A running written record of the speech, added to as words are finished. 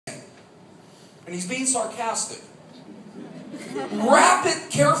And he's being sarcastic. Wrap it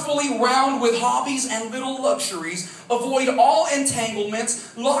carefully round with hobbies and little luxuries. Avoid all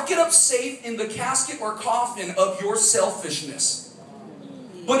entanglements. Lock it up safe in the casket or coffin of your selfishness.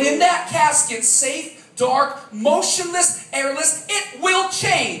 But in that casket, safe, dark, motionless, airless, it will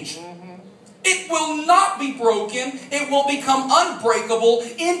change. It will not be broken. It will become unbreakable,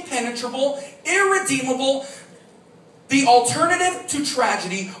 impenetrable, irredeemable. The alternative to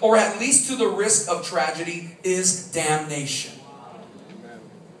tragedy, or at least to the risk of tragedy, is damnation.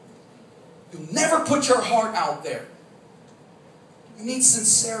 You'll never put your heart out there. You need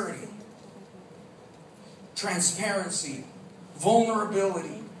sincerity, transparency,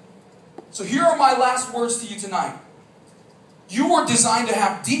 vulnerability. So here are my last words to you tonight. You were designed to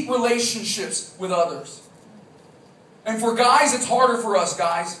have deep relationships with others. And for guys, it's harder for us,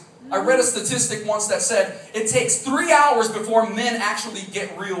 guys. I read a statistic once that said it takes 3 hours before men actually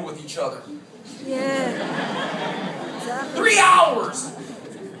get real with each other. Yeah. Exactly. 3 hours!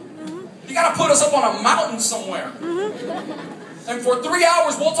 You got to put us up on a mountain somewhere. And for 3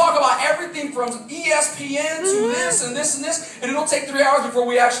 hours, we'll talk about everything from ESPN to this and this and this. And it'll take 3 hours before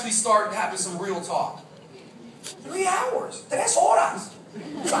we actually start having some real talk. 3 hours. 3 horas.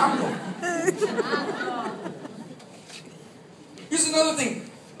 Here's another thing.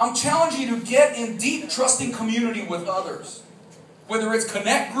 I'm challenging you to get in deep, trusting community with others. Whether it's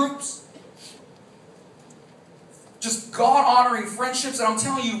connect groups, just God-honoring friendships. And I'm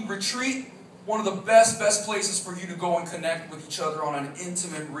telling you, retreat, one of the best places for you to go and connect with each other on an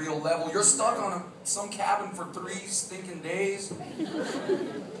intimate, real level. You're stuck on some cabin for 3 stinking days.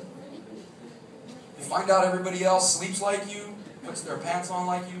 You find out everybody else sleeps like you, puts their pants on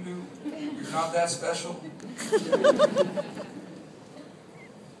like you do. You're not that special.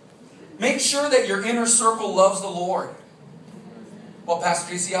 Make sure that your inner circle loves the Lord. Well,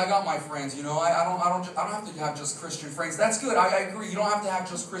 Pastor JC, I got my friends. You know, I don't have to have just Christian friends. That's good. I agree. You don't have to have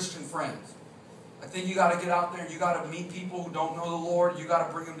just Christian friends. I think you got to get out there and you got to meet people who don't know the Lord. You got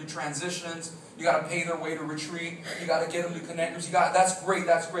to bring them to transitions. You got to pay their way to retreat. You got to get them to connectors. That's great.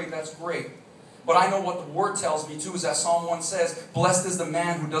 That's great. That's great. But I know what the Word tells me too is that Psalm 1 says, "Blessed is the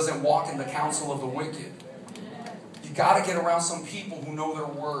man who doesn't walk in the counsel of the wicked." You got to get around some people who know their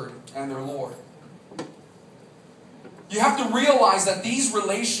Word and their Lord. You have to realize that these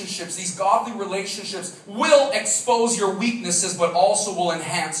relationships, these godly relationships, will expose your weaknesses, but also will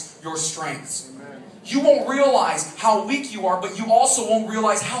enhance your strengths. Amen. You won't realize how weak you are, but you also won't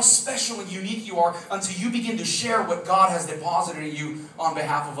realize how special and unique you are until you begin to share what God has deposited in you on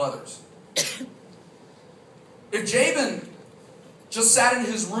behalf of others. If Jabin just sat in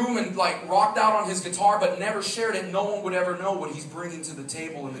his room and rocked out on his guitar but never shared it, no one would ever know what he's bringing to the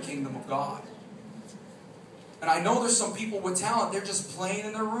table in the kingdom of God. And I know there's some people with talent, they're just playing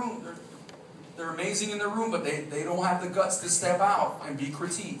in their room. They're amazing in their room, but they don't have the guts to step out and be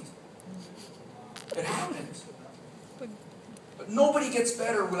critiqued. It happens. But nobody gets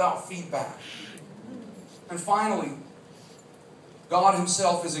better without feedback. And finally, God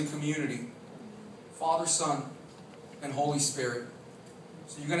Himself is in community. Father, Son, and Holy Spirit.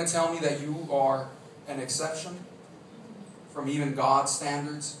 So you're going to tell me that you are an exception from even God's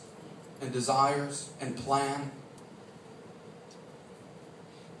standards and desires and plan?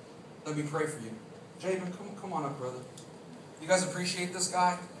 Let me pray for you. Jabin, come on up, brother. You guys appreciate this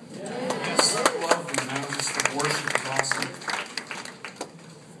guy? Yes. So lovely, man. Just the worship is awesome.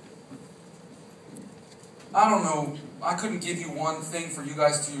 I don't know. I couldn't give you one thing for you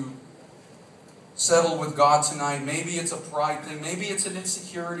guys to settle with God tonight. Maybe it's a pride thing. Maybe it's an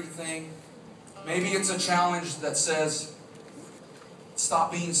insecurity thing. Maybe it's a challenge that says,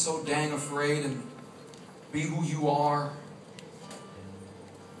 stop being so dang afraid and be who you are.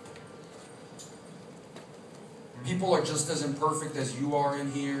 People are just as imperfect as you are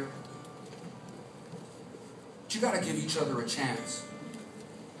in here. But you got to give each other a chance.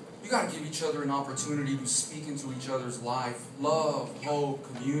 You got to give each other an opportunity to speak into each other's life. Love, hope,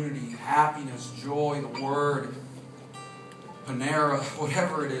 community, happiness, joy, the Word, Panera,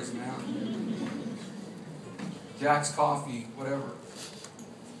 whatever it is, man. Jack's Coffee, whatever.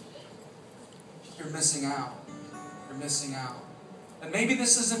 You're missing out. You're missing out. And maybe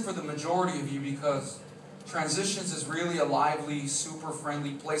this isn't for the majority of you because Transitions is really a lively, super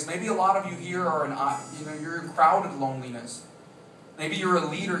friendly place. Maybe a lot of you here are you're in crowded loneliness. Maybe you're a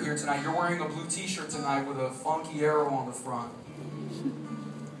leader here tonight. You're wearing a blue t-shirt tonight with a funky arrow on the front.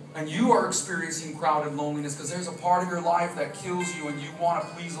 And you are experiencing crowded loneliness because there's a part of your life that kills you and you want to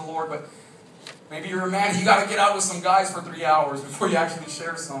please the Lord, but maybe you're a man, you got to get out with some guys for 3 hours before you actually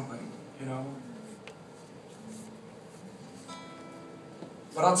share something, you know.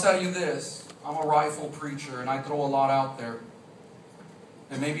 But I'll tell you this. I'm a rifle preacher and I throw a lot out there.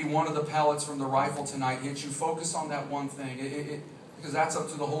 And maybe one of the pellets from the rifle tonight hits you. Focus on that one thing. Because that's up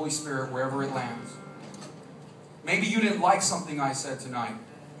to the Holy Spirit wherever it lands. Maybe you didn't like something I said tonight.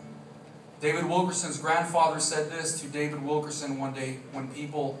 David Wilkerson's grandfather said this to David Wilkerson one day when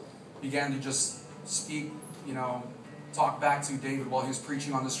people began to just speak, talk back to David while he was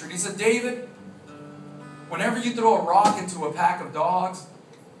preaching on the street. He said, David, whenever you throw a rock into a pack of dogs,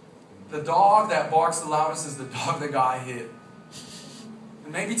 the dog that barks the loudest is the dog that got hit.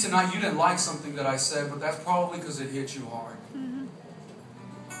 And maybe tonight you didn't like something that I said, but that's probably because it hit you hard. Mm-hmm.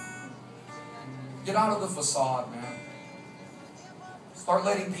 Get out of the facade, man. Start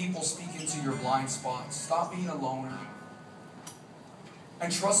letting people speak into your blind spots. Stop being a loner.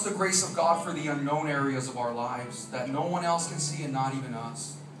 And trust the grace of God for the unknown areas of our lives that no one else can see and not even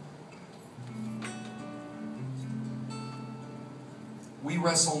us. We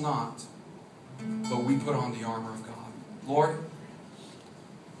wrestle not, but we put on the armor of God. Lord,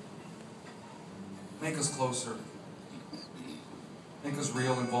 make us closer. Make us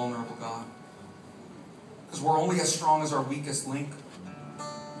real and vulnerable, God. Because we're only as strong as our weakest link.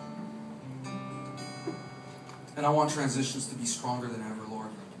 And I want transitions to be stronger than ever, Lord.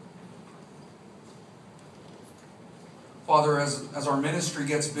 Father, as our ministry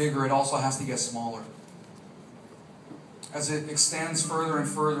gets bigger, it also has to get smaller. As it extends further and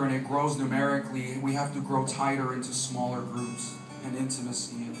further and it grows numerically, we have to grow tighter into smaller groups and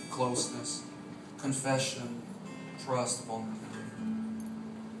intimacy and closeness, confession, trust, vulnerability.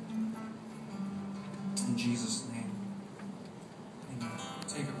 In Jesus' name.